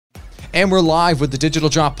And we're live with the Digital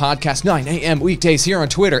Drop Podcast, 9 a.m. weekdays here on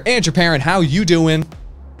Twitter. Andrew Perrin, how you doing?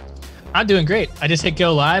 I'm doing great. I just hit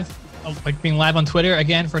go live, like being live on Twitter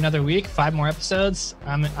again for another week, 5 more episodes.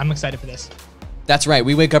 I'm excited for this. That's right.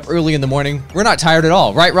 We wake up early in the morning. We're not tired at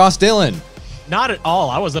all, right, Ross Dillon? Not at all.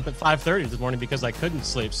 I was up at 5:30 this morning because I couldn't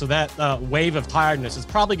sleep. So that wave of tiredness is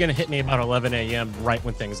probably going to hit me about 11 a.m. right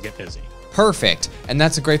when things get busy. Perfect. And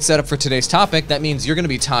that's a great setup for today's topic. That means you're going to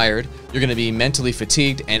be tired, you're going to be mentally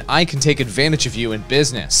fatigued, and I can take advantage of you in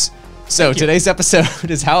business. So today's episode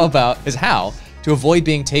is how to avoid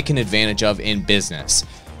being taken advantage of in business.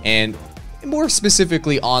 And more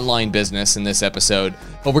specifically online business in this episode,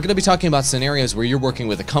 but we're going to be talking about scenarios where you're working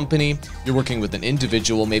with a company, you're working with an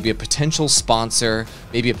individual, maybe a potential sponsor,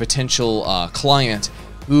 maybe a potential client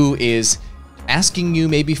who is asking you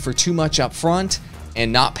maybe for too much up front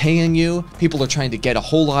and not paying you. People are trying to get a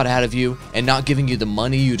whole lot out of you and not giving you the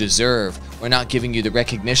money you deserve or not giving you the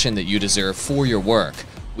recognition that you deserve for your work.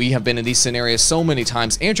 We have been in these scenarios so many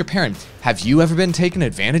times. Andrew Perrin, have you ever been taken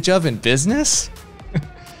advantage of in business?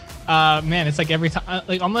 Man, it's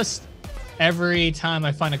like almost every time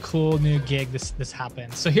I find a cool new gig, this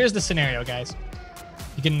happens. So here's the scenario, guys.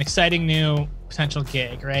 You get an exciting new potential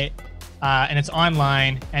gig, right? And it's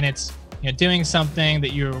online, and it's doing something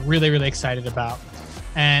that you're really, really excited about.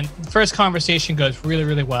 And the first conversation goes really,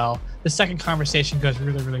 really well. The second conversation goes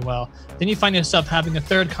really, really well. Then you find yourself having a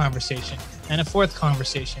third conversation, and a fourth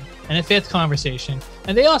conversation, and a fifth conversation,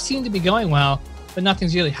 and they all seem to be going well, but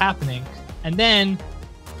nothing's really happening. And then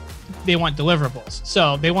they want deliverables.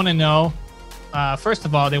 So they want to know, first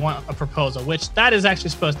of all, they want a proposal, which that is actually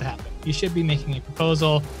supposed to happen. You should be making a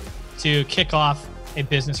proposal to kick off a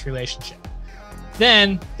business relationship.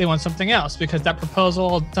 Then they want something else because that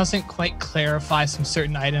proposal doesn't quite clarify some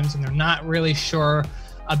certain items, and they're not really sure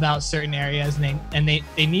about certain areas, and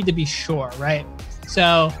they need to be sure, right?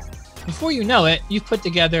 So before you know it, you've put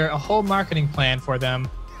together a whole marketing plan for them,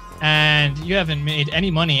 and you haven't made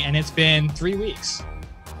any money, and it's been 3 weeks.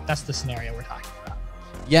 That's the scenario we're talking about.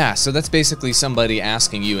 Yeah, so that's basically somebody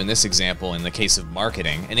asking you in this example, in the case of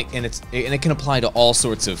marketing, and it can apply to all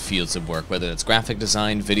sorts of fields of work, whether it's graphic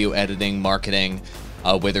design, video editing, marketing,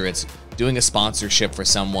 whether it's doing a sponsorship for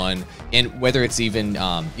someone, and whether it's even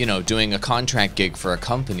doing a contract gig for a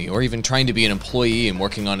company, or even trying to be an employee and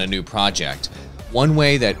working on a new project. One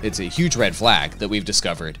way that it's a huge red flag that we've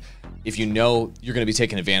discovered, if you know you're going to be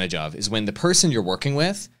taken advantage of, is when the person you're working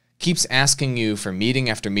with keeps asking you for meeting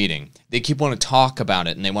after meeting. They keep wanting to talk about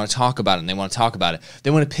it, and they want to talk about it, and they want to talk about it.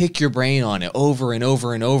 They want to pick your brain on it over and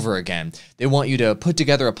over and over again. They want you to put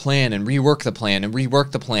together a plan and rework the plan and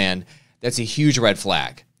rework the plan. That's a huge red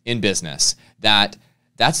flag in business.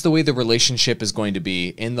 That's the way the relationship is going to be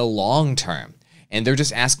in the long term. And they're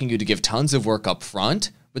just asking you to give tons of work up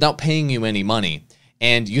front without paying you any money.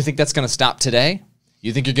 And you think that's going to stop today?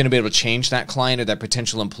 You think you're going to be able to change that client or that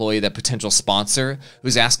potential employee, that potential sponsor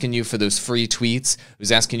who's asking you for those free tweets,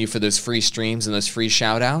 who's asking you for those free streams and those free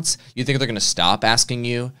shout outs? You think they're going to stop asking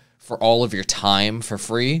you for all of your time for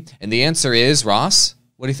free? And the answer is, Ross,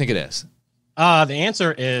 what do you think it is? The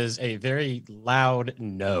answer is a very loud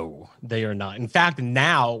no. They are not. In fact,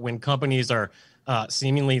 now when companies are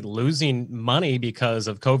seemingly losing money because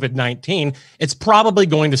of COVID-19, it's probably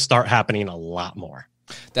going to start happening a lot more.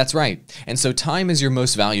 That's right. And so time is your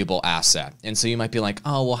most valuable asset. And so you might be like,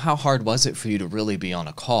 oh, well, how hard was it for you to really be on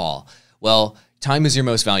a call? Well, time is your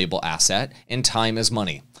most valuable asset, and time is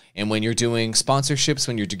money. And when you're doing sponsorships,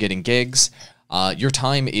 when you're getting gigs, your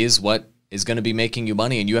time is what is going to be making you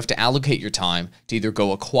money. And you have to allocate your time to either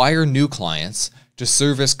go acquire new clients, to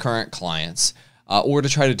service current clients, or to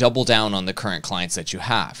try to double down on the current clients that you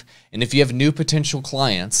have. And if you have new potential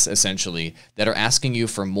clients, essentially, that are asking you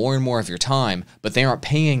for more and more of your time, but they aren't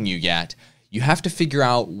paying you yet, you have to figure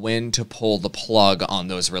out when to pull the plug on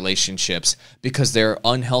those relationships because they're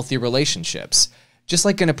unhealthy relationships. Just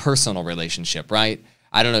like in a personal relationship, right?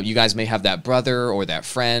 I don't know, you guys may have that brother or that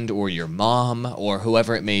friend or your mom or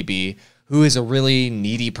whoever it may be who is a really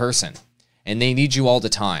needy person, and they need you all the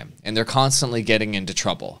time, and they're constantly getting into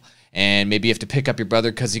trouble. And maybe you have to pick up your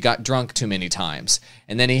brother because he got drunk too many times.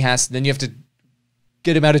 And then you have to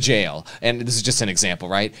get him out of jail. And this is just an example,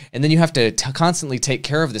 right? And then you have to constantly take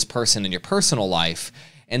care of this person in your personal life.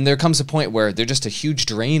 And there comes a point where they're just a huge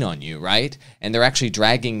drain on you, right? And they're actually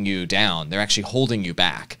dragging you down. They're actually holding you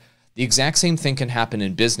back. The exact same thing can happen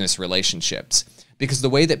in business relationships, because the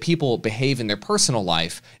way that people behave in their personal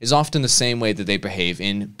life is often the same way that they behave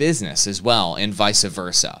in business as well, and vice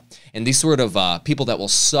versa. And these sort of people that will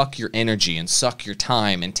suck your energy and suck your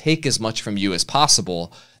time and take as much from you as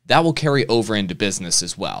possible, that will carry over into business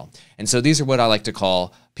as well. And so these are what I like to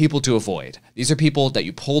call people to avoid. These are people that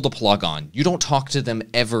you pull the plug on. You don't talk to them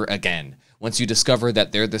ever again once you discover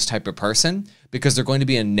that they're this type of person, because they're going to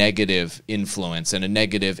be a negative influence and a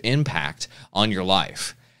negative impact on your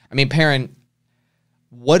life. I mean, parent,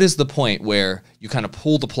 what is the point where you kind of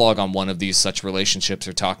pull the plug on one of these such relationships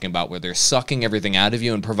we're talking about, where they're sucking everything out of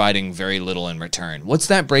you and providing very little in return? What's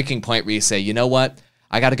that breaking point where you say, you know what,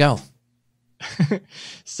 I got to go?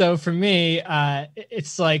 So for me,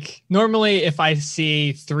 it's like, normally if I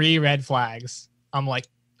see 3 red flags, I'm like,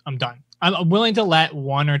 I'm done. I'm willing to let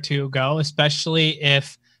 1 or 2 go, especially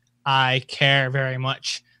if I care very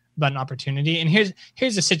much about an opportunity. And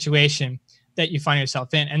here's a situation that you find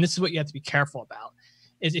yourself in, and this is what you have to be careful about,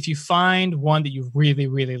 is if you find one that you really,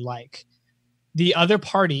 really like, the other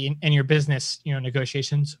party in your business,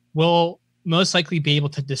 negotiations will most likely be able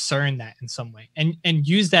to discern that in some way and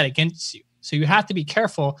use that against you. So you have to be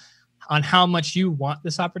careful on how much you want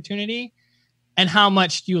this opportunity and how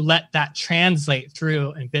much you let that translate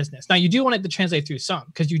through in business. Now, you do want it to translate through some,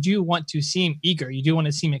 because you do want to seem eager. You do want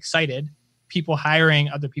to seem excited. People hiring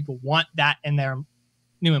other people want that in their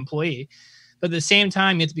new employee. But at the same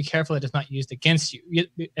time, you have to be careful that it's not used against you.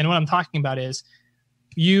 And what I'm talking about is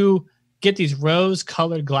you get these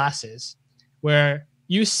rose-colored glasses where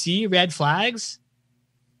you see red flags,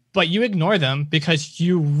 but you ignore them because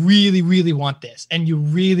you really, really want this and you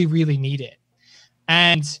really, really need it.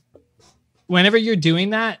 And whenever you're doing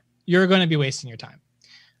that, you're going to be wasting your time.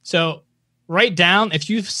 So write down, if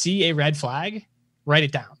you see a red flag, write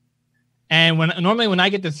it down. And normally when I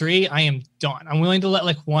get to 3, I am done. I'm willing to let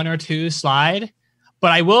like 1 or 2 slide,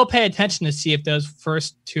 but I will pay attention to see if those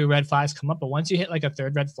first 2 red flags come up. But once you hit like a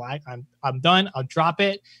 3rd red flag, I'm done. I'll drop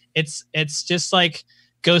it. It's just like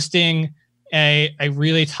ghosting a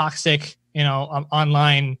really toxic,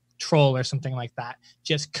 online troll or something like that.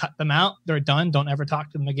 Just cut them out. They're done. Don't ever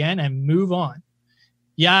talk to them again and move on.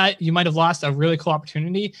 Yeah, you might have lost a really cool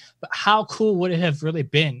opportunity, but how cool would it have really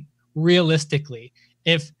been realistically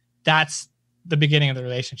if that's the beginning of the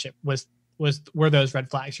relationship were those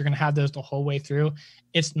red flags? You're going to have those the whole way through.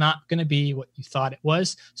 It's not going to be what you thought it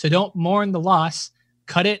was. So don't mourn the loss,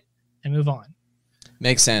 cut it and move on.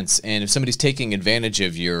 Makes sense. And if somebody's taking advantage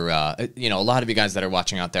of your, a lot of you guys that are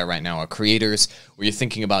watching out there right now are creators, where you're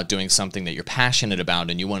thinking about doing something that you're passionate about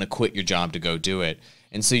and you want to quit your job to go do it.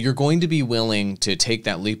 And so you're going to be willing to take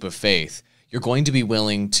that leap of faith. You're going to be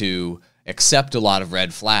willing to accept a lot of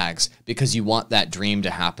red flags because you want that dream to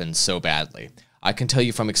happen so badly. I can tell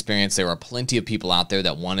you from experience, there are plenty of people out there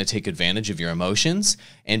that want to take advantage of your emotions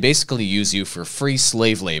and basically use you for free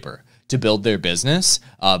slave labor to build their business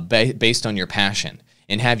based on your passion,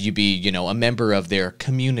 and have you be, a member of their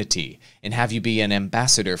community, and have you be an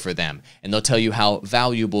ambassador for them. And they'll tell you how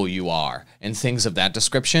valuable you are and things of that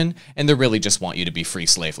description. And they really just want you to be free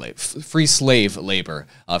slave labor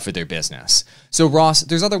for their business. So Ross,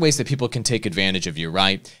 there's other ways that people can take advantage of you,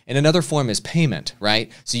 right? And another form is payment,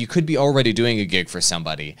 right? So you could be already doing a gig for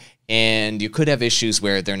somebody, and you could have issues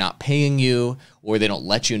where they're not paying you, or they don't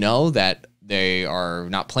let you know that they are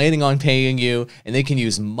not planning on paying you, and they can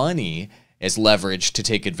use money as leverage to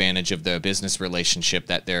take advantage of the business relationship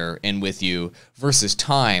that they're in with you, versus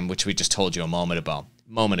time, which we just told you a moment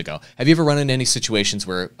ago. Have you ever run into any situations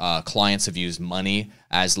where clients have used money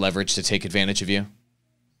as leverage to take advantage of you?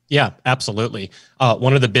 Yeah, absolutely.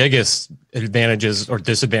 One of the biggest advantages or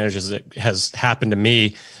disadvantages that has happened to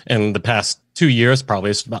me in the past 2 years, probably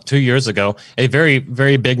it's about 2 years ago, a very,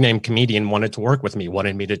 very big name comedian wanted to work with me,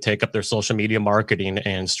 wanted me to take up their social media marketing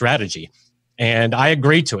and strategy. And I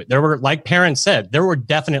agreed to it. There were, like Perrin said, there were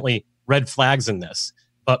definitely red flags in this.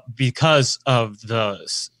 But because of the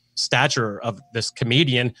stature of this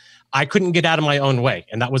comedian, I couldn't get out of my own way.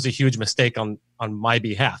 And that was a huge mistake on my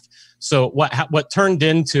behalf. So what turned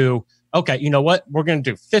into, okay, you know what? We're going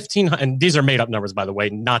to do 1,500, and these are made up numbers, by the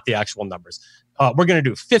way, not the actual numbers. We're going to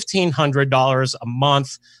do $1,500 a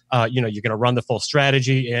month. You're going to run the full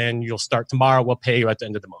strategy and you'll start tomorrow. We'll pay you at the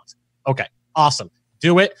end of the month. Okay, awesome.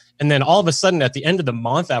 Do it. And then all of a sudden at the end of the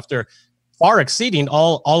month, after far exceeding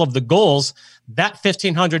all of the goals, that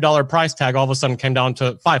 $1,500 price tag all of a sudden came down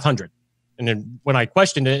to $500. And then when I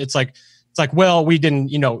questioned it, it's like, well, we didn't,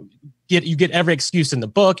 you get every excuse in the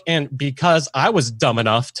book. And because I was dumb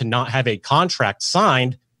enough to not have a contract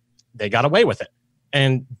signed, they got away with it.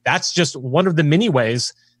 And that's just one of the many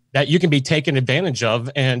ways that you can be taken advantage of.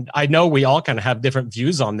 And I know we all kind of have different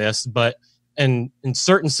views on this, but in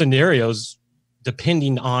certain scenarios,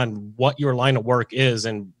 depending on what your line of work is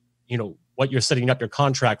and, what you're setting up your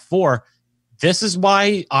contract for, this is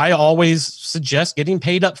why I always suggest getting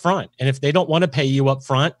paid up front. And if they don't want to pay you up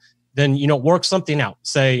front, then, work something out.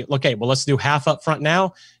 Say, okay, well, let's do half up front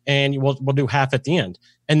now, and we'll do half at the end.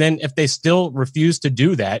 And then if they still refuse to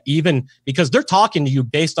do that, even because they're talking to you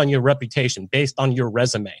based on your reputation, based on your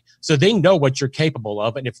resume, so they know what you're capable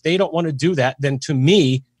of. And if they don't want to do that, then to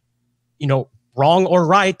me, wrong or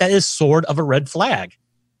right, that is sort of a red flag.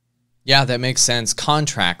 Yeah, that makes sense.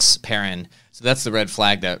 Contracts, Perrin. So that's the red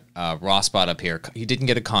flag that Ross brought up here. He didn't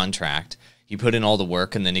get a contract. He put in all the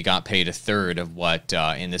work, and then he got paid a third of what,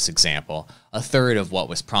 in this example, a third of what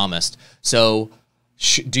was promised. So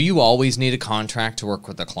do you always need a contract to work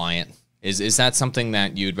with a client? Is that something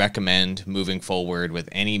that you'd recommend moving forward with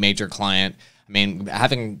any major client? I mean,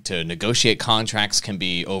 having to negotiate contracts can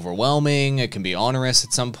be overwhelming. It can be onerous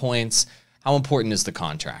at some points. How important is the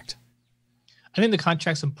contract? I think the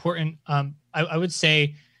contract's important. I would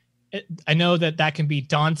say, I know that can be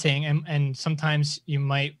daunting, and sometimes you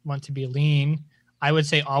might want to be lean. I would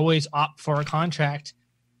say always opt for a contract.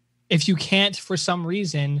 If you can't, for some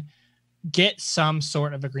reason, get some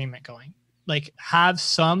sort of agreement going. Like, have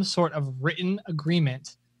some sort of written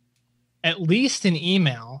agreement, at least an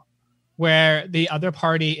email, where the other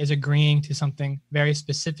party is agreeing to something very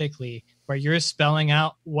specifically, where you're spelling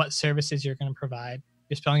out what services you're going to provide.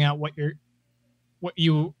 You're spelling out what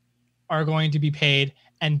you are going to be paid,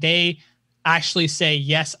 and they actually say,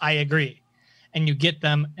 yes, I agree. And you get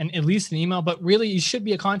them at least an email, but really you should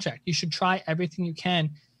be a contract. You should try everything you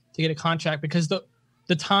can to get a contract, because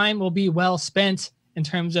the time will be well spent in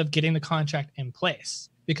terms of getting the contract in place,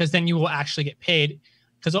 because then you will actually get paid.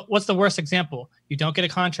 Because what's the worst example? You don't get a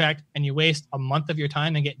contract and you waste a month of your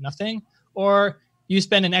time and get nothing, or you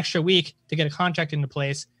spend an extra week to get a contract into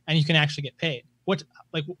place and you can actually get paid.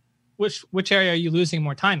 Which area are you losing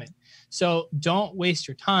more time in? So don't waste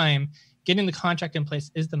your time. Getting the contract in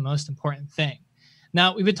place is the most important thing.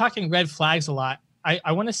 Now, we've been talking red flags a lot.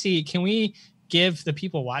 I want to see, can we give the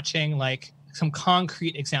people watching like some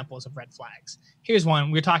concrete examples of red flags? Here's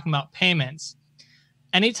one. We're talking about payments.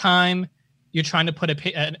 Anytime you're trying to put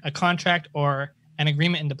a contract or an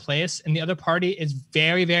agreement into place, and the other party is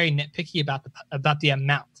very, very nitpicky about the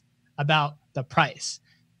amount, about the price.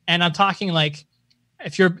 And I'm talking like,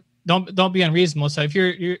 if you're don't be unreasonable. So if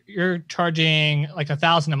you're charging like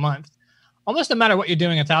 $1,000 a month, almost no matter what you're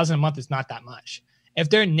doing, $1,000 a month is not that much. If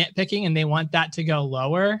they're nitpicking and they want that to go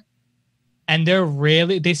lower, and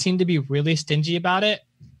they seem to be really stingy about it,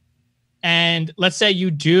 and let's say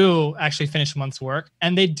you do actually finish a month's work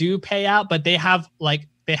and they do pay out, but they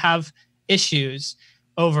have issues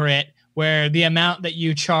over it where the amount that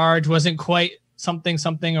you charge wasn't quite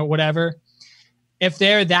something or whatever. If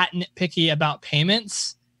they're that nitpicky about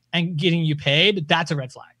payments and getting you paid, that's a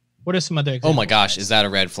red flag. What are some other examples? Oh my gosh, is that a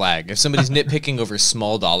red flag? If somebody's nitpicking over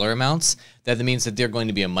small dollar amounts, that means that they're going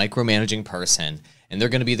to be a micromanaging person, and they're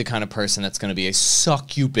going to be the kind of person that's going to be a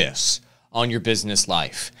succubus on your business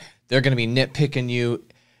life. They're going to be nitpicking you.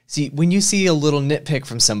 See, when you see a little nitpick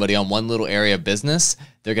from somebody on one little area of business,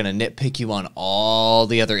 they're going to nitpick you on all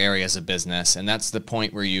the other areas of business, and that's the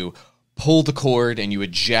point where you pull the cord and you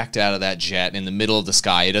eject out of that jet in the middle of the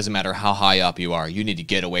sky. It doesn't matter how high up you are. You need to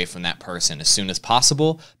get away from that person as soon as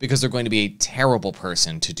possible, because they're going to be a terrible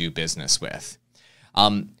person to do business with.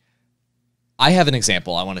 I have an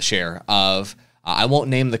example I want to share of, I won't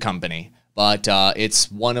name the company, but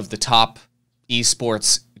it's one of the top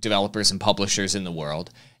esports developers and publishers in the world.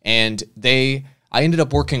 And I ended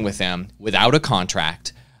up working with them without a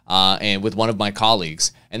contract, and with one of my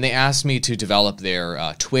colleagues, and they asked me to develop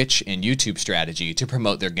their Twitch and YouTube strategy to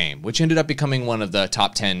promote their game, which ended up becoming one of the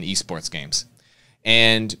top 10 esports games.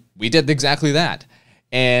 And we did exactly that.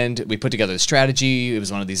 And we put together the strategy. It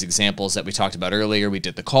was one of these examples that we talked about earlier. We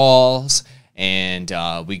did the calls, and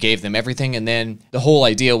we gave them everything. And then the whole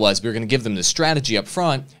idea was we were going to give them the strategy up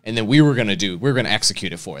front, and then we were going to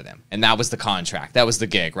execute it for them. And that was the contract. That was the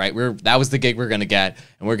gig, right? That was the gig we're going to get,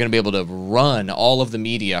 and we're going to be able to run all of the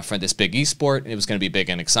media for this big esport, and it was going to be big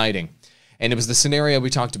and exciting. And it was the scenario we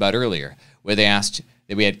talked about earlier, where they asked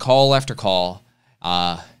that we had call after call,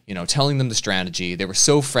 telling them the strategy. They were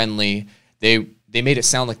so friendly. They made it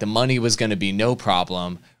sound like the money was going to be no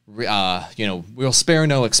problem. We'll spare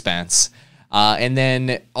no expense. And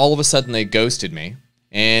then all of a sudden they ghosted me,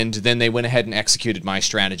 and then they went ahead and executed my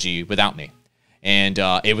strategy without me. And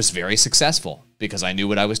it was very successful because I knew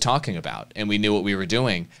what I was talking about and we knew what we were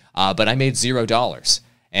doing. But I made $0.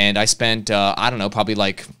 And I spent, probably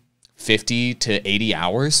like 50 to 80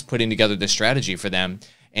 hours putting together this strategy for them.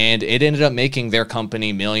 And it ended up making their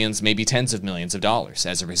company millions, maybe tens of millions of dollars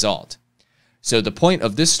as a result. So the point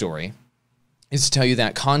of this story is to tell you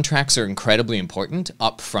that contracts are incredibly important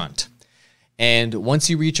up front. And once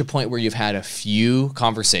you reach a point where you've had a few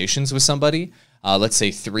conversations with somebody, let's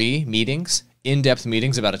say 3 meetings, in-depth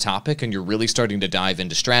meetings about a topic, and you're really starting to dive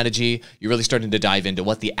into strategy, you're really starting to dive into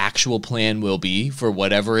what the actual plan will be for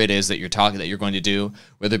whatever it is that you're going to do,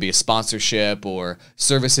 whether it be a sponsorship or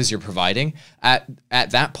services you're providing. At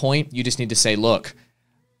that point, you just need to say, look,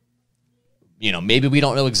 maybe we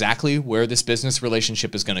don't know exactly where this business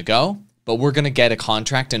relationship is going to go, but we're going to get a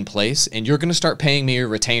contract in place, and you're going to start paying me a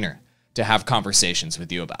retainer to have conversations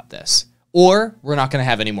with you about this, or we're not going to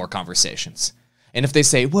have any more conversations. And if they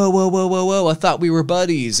say, whoa, I thought we were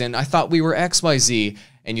buddies and I thought we were XYZ,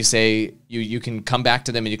 and you say, you can come back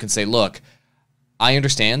to them and you can say, look, I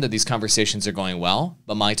understand that these conversations are going well,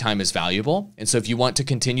 but my time is valuable. And so if you want to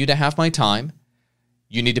continue to have my time,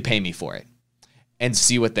 you need to pay me for it, and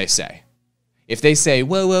see what they say. If they say,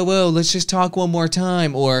 whoa, let's just talk one more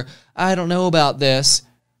time, or I don't know about this,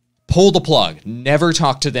 pull the plug. Never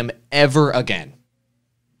talk to them ever again,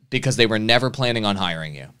 because they were never planning on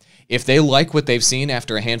hiring you. If they like what they've seen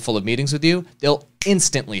after a handful of meetings with you, they'll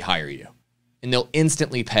instantly hire you, and they'll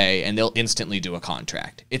instantly pay, and they'll instantly do a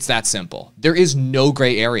contract. It's that simple. There is no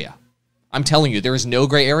gray area. I'm telling you, there is no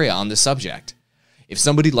gray area on this subject. If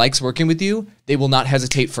somebody likes working with you, they will not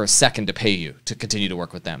hesitate for a second to pay you to continue to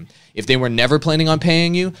work with them. If they were never planning on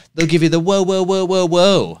paying you, they'll give you the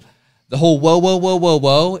whoa. The whole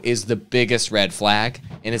whoa is the biggest red flag,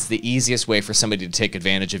 and it's the easiest way for somebody to take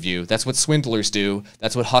advantage of you. That's what swindlers do.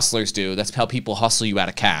 That's what hustlers do. That's how people hustle you out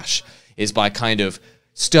of cash, is by kind of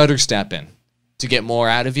stutter stepping to get more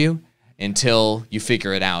out of you until you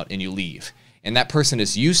figure it out and you leave. And that person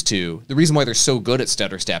is used to, the reason why they're so good at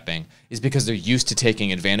stutter stepping is because they're used to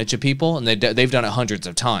taking advantage of people, and they've done it hundreds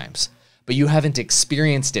of times. But you haven't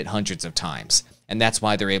experienced it hundreds of times, and that's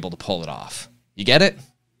why they're able to pull it off. You get it?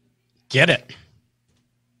 Get it.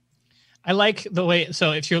 I like the way,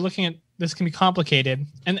 so if you're looking at, this can be complicated,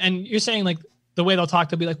 and you're saying like the way they'll talk,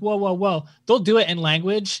 they'll be like, whoa. They'll do it in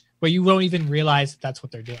language where you won't even realize that that's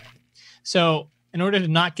what they're doing. So in order to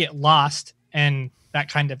not get lost in that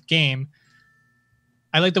kind of game,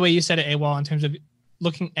 I like the way you said it, AWOL, in terms of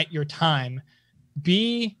looking at your time.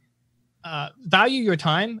 Value your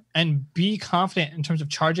time and be confident in terms of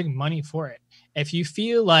charging money for it. If you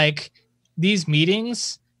feel like these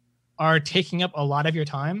meetings are taking up a lot of your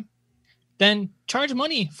time, then charge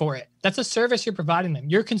money for it. That's a service you're providing them.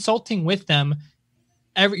 You're consulting with them.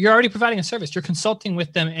 You're already providing a service. You're consulting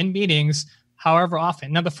with them in meetings however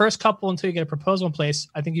often. Now, the first couple, until you get a proposal in place,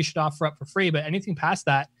 I think you should offer up for free. But anything past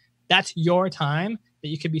that, that's your time that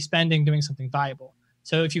you could be spending doing something valuable.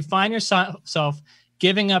 So if you find yourself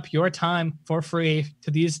giving up your time for free to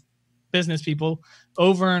these business people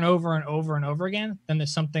over and over again, then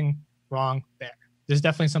there's something wrong there. There's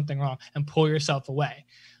definitely something wrong, and pull yourself away.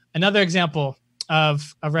 Another example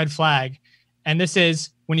of a red flag, and this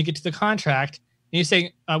is when you get to the contract, and you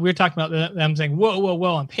say, we were talking about them saying,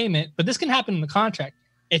 whoa on payment, but this can happen in the contract.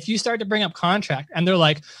 If you start to bring up contract and they're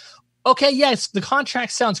like, okay, yes, the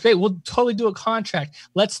contract sounds great. We'll totally do a contract.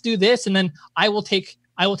 Let's do this, and then I will take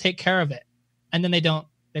care of it. And then they don't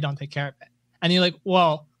take care of it. And you're like,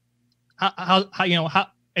 well, how are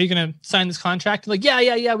you going to sign this contract? Like,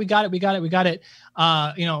 yeah, we got it.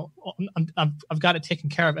 I've got it taken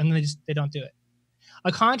care of. And then they don't do it.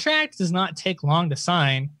 A contract does not take long to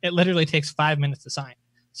sign. It literally takes 5 minutes to sign.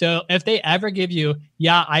 So if they ever give you,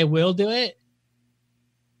 yeah, I will do it,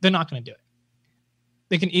 they're not going to do it.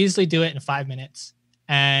 They can easily do it in 5 minutes.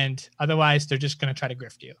 And otherwise, they're just going to try to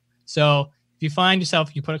grift you. So if you find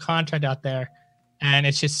yourself, you put a contract out there and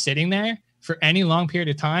it's just sitting there for any long period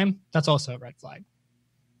of time, that's also a red flag.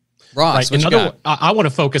 Ross, right. I want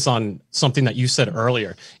to focus on something that you said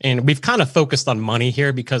earlier, and we've kind of focused on money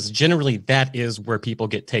here because generally that is where people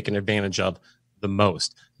get taken advantage of the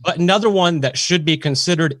most. But another one that should be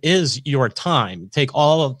considered is your time. Take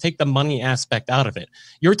the money aspect out of it.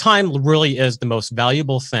 Your time really is the most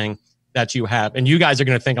valuable thing that you have. And you guys are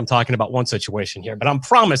going to think I'm talking about one situation here, but I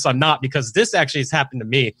promise I'm not, because this actually has happened to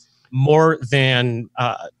me more than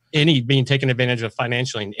any being taken advantage of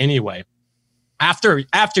financially in any way. After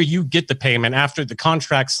you get the payment, after the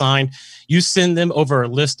contract signed, you send them over a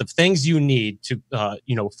list of things you need to,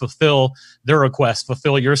 fulfill their request,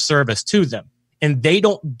 fulfill your service to them, and they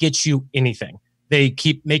don't get you anything. They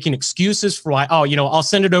keep making excuses for why. Oh, I'll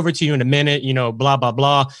send it over to you in a minute. Blah blah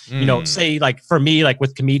blah. Say like for me, like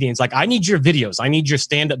with comedians, like I need your videos, I need your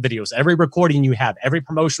stand-up videos, every recording you have, every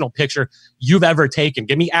promotional picture you've ever taken.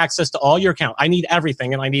 Give me access to all your account. I need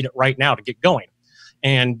everything, and I need it right now to get going.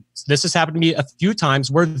 And this has happened to me a few times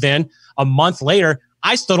where then a month later,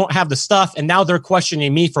 I still don't have the stuff. And now they're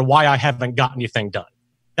questioning me for why I haven't got anything done.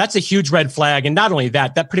 That's a huge red flag. And not only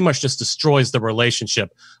that, that pretty much just destroys the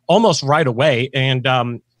relationship almost right away. And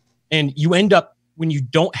And you end up, when you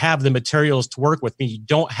don't have the materials to work with,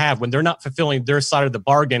 when they're not fulfilling their side of the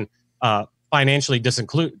bargain, financially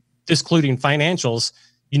discluding financials,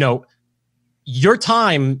 your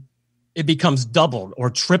time, it becomes doubled or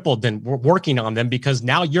tripled than working on them, because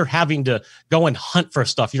now you're having to go and hunt for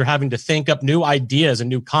stuff. You're having to think up new ideas and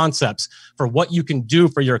new concepts for what you can do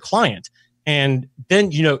for your client. And then,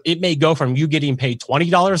 it may go from you getting paid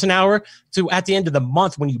 $20 an hour to, at the end of the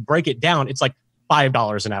month, when you break it down, it's like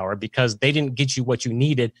 $5 an hour, because they didn't get you what you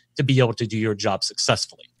needed to be able to do your job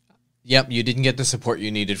successfully. Yep, you didn't get the support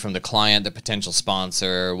you needed from the client, the potential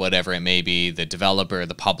sponsor, whatever it may be, the developer,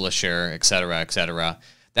 the publisher, et cetera, et cetera.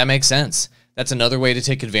 That makes sense. That's another way to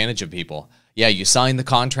take advantage of people. Yeah, you sign the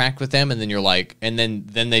contract with them, and then you're like, and then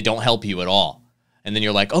they don't help you at all. And then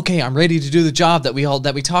you're like, okay, I'm ready to do the job that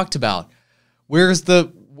we talked about. Where's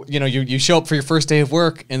the, you show up for your first day of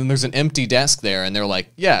work, and then there's an empty desk there, and they're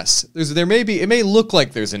like, yes, it may look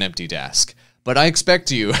like there's an empty desk, but I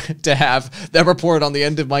expect you to have that report on the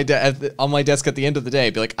end of my on my desk at the end of the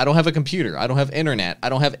day. Be like, I don't have a computer. I don't have internet. I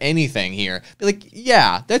don't have anything here. Be like,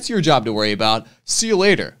 yeah, that's your job to worry about. See you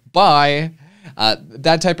later. Bye.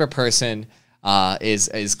 That type of person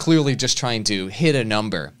is clearly just trying to hit a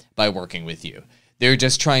number by working with you. They're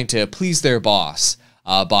just trying to please their boss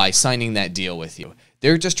by signing that deal with you.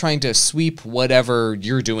 They're just trying to sweep whatever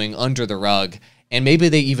you're doing under the rug, and maybe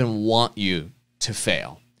they even want you to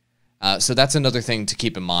fail. So that's another thing to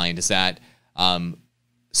keep in mind, is that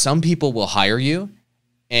some people will hire you,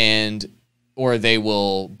 or they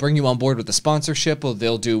will bring you on board with a sponsorship, or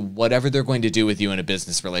they'll do whatever they're going to do with you in a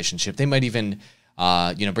business relationship. They might even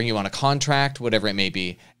bring you on a contract, whatever it may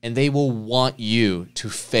be, and they will want you to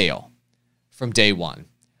fail from day one,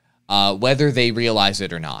 whether they realize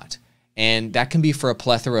it or not. And that can be for a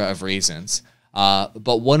plethora of reasons.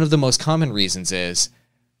 But one of the most common reasons is,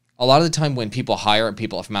 a lot of the time when people hire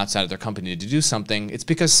people from outside of their company to do something, it's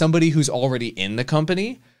because somebody who's already in the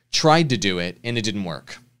company tried to do it and it didn't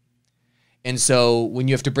work. And so when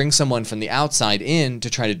you have to bring someone from the outside in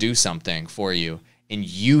to try to do something for you and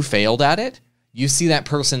you failed at it, you see that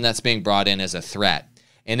person that's being brought in as a threat.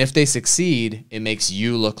 And if they succeed, it makes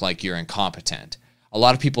you look like you're incompetent. A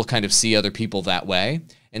lot of people kind of see other people that way,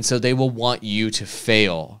 and so they will want you to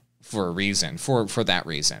fail for a reason, for that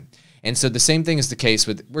reason. And so the same thing is the case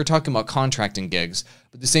with, we're talking about contracting gigs,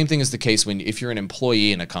 but the same thing is the case if you're an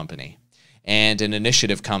employee in a company and an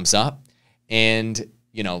initiative comes up and,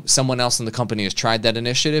 someone else in the company has tried that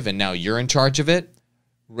initiative and now you're in charge of it,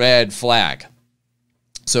 red flag.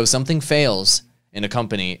 So if something fails in a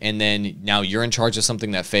company and then now you're in charge of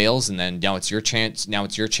something that fails, and then now it's your chance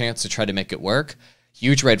to try to make it work,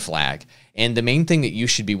 huge red flag. And the main thing that you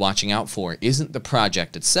should be watching out for isn't the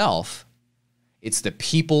project itself, it's the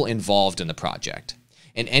people involved in the project.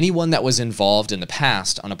 And anyone that was involved in the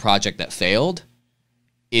past on a project that failed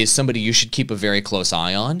is somebody you should keep a very close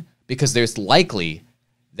eye on, because there's likely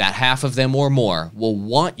that half of them or more will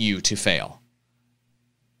want you to fail.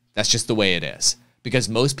 That's just the way it is. Because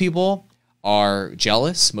most people are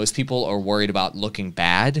jealous, most people are worried about looking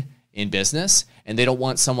bad in business, and they don't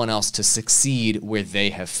want someone else to succeed where they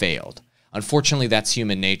have failed. Unfortunately, that's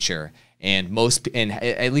human nature. And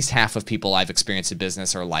at least half of people I've experienced in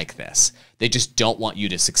business are like this. They just don't want you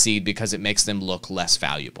to succeed because it makes them look less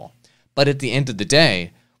valuable. But at the end of the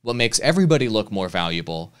day, what makes everybody look more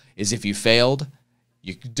valuable is if you failed,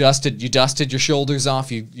 you dusted your shoulders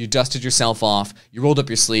off, you dusted yourself off, you rolled up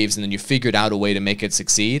your sleeves, and then you figured out a way to make it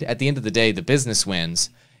succeed. At the end of the day, the business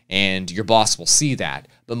wins, and your boss will see that.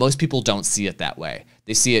 But most people don't see it that way.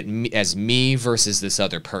 They see it as me versus this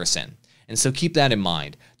other person. And so keep that in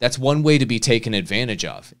mind. That's one way to be taken advantage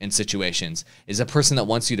of in situations, is a person that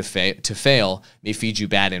wants you to fail may feed you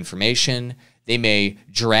bad information. They may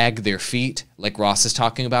drag their feet, like Ross is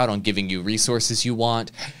talking about, on giving you resources you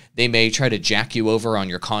want. They may try to jack you over on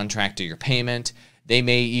your contract or your payment. They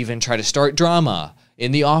may even try to start drama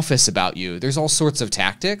in the office about you. There's all sorts of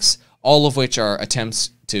tactics, all of which are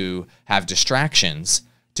attempts to have distractions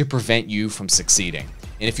to prevent you from succeeding.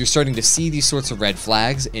 And if you're starting to see these sorts of red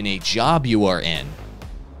flags in a job you are in,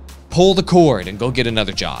 pull the cord and go get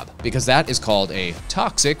another job, because that is called a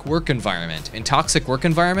toxic work environment. And toxic work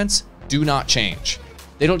environments do not change.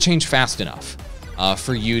 They don't change fast enough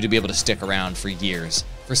for you to be able to stick around for years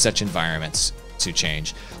for such environments to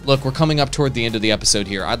change. Look, we're coming up toward the end of the episode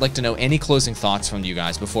here. I'd like to know any closing thoughts from you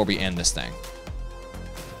guys before we end this thing.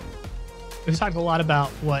 We've talked a lot about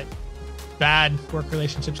what bad work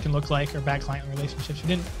relationships can look like, or bad client relationships. We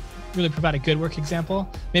didn't really provide a good work example.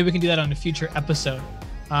 Maybe we can do that on a future episode.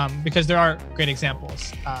 because there are great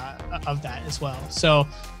examples of that as well. So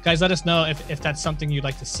guys, let us know if that's something you'd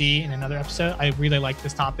like to see in another episode. I really like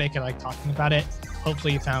this topic. I like talking about it.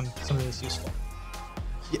 Hopefully you found some of this useful.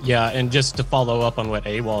 Yeah, and just to follow up on what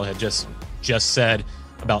AWOL had just said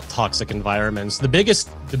about toxic environments, the biggest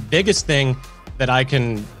thing that I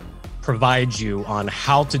can provide you on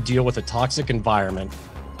how to deal with a toxic environment,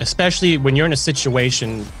 especially when you're in a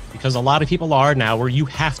situation, because a lot of people are now, where you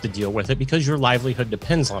have to deal with it because your livelihood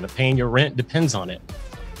depends on it, paying your rent depends on it.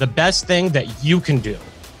 The best thing that you can do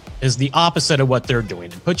is the opposite of what they're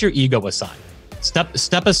doing, and put your ego aside.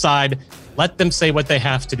 Step aside, let them say what they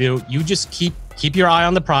have to do. You just keep your eye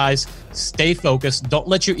on the prize, stay focused. Don't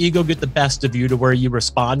let your ego get the best of you to where you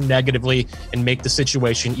respond negatively and make the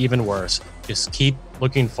situation even worse. Just keep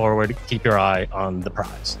looking forward, keep your eye on the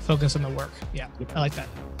prize. Focus on the work. Yeah, I like that.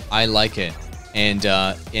 I like it. And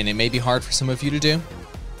it may be hard for some of you to do.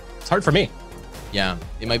 It's hard for me. Yeah,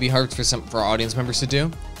 it might be hard for our audience members to do,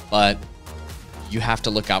 but you have to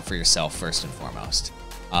look out for yourself first and foremost,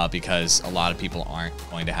 because a lot of people aren't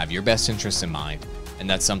going to have your best interests in mind. And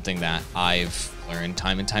that's something that I've learned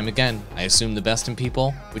time and time again. I assume the best in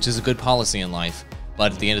people, which is a good policy in life.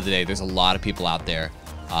 But at the end of the day, there's a lot of people out there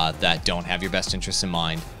that don't have your best interests in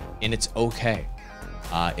mind, and it's okay.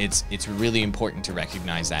 It's really important to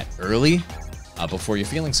recognize that early before your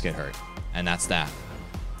feelings get hurt. And that's that.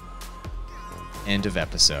 End of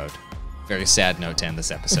episode. Very sad note to end this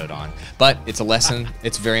episode on. But it's a lesson.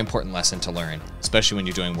 It's a very important lesson to learn, especially when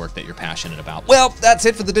you're doing work that you're passionate about. Well, that's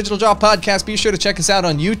it for the Digital Job Podcast. Be sure to check us out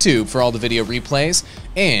on YouTube for all the video replays.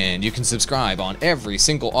 And you can subscribe on every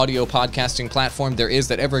single audio podcasting platform there is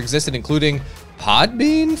that ever existed, including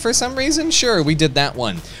Podbean for some reason. Sure, we did that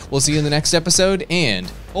one. We'll see you in the next episode, and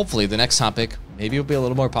hopefully the next topic maybe will be a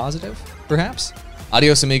little more positive, perhaps.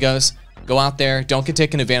 Adios, amigos. Go out there, don't get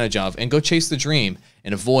taken advantage of, and go chase the dream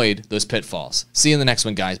and avoid those pitfalls. See you in the next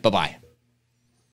one, guys. Bye-bye.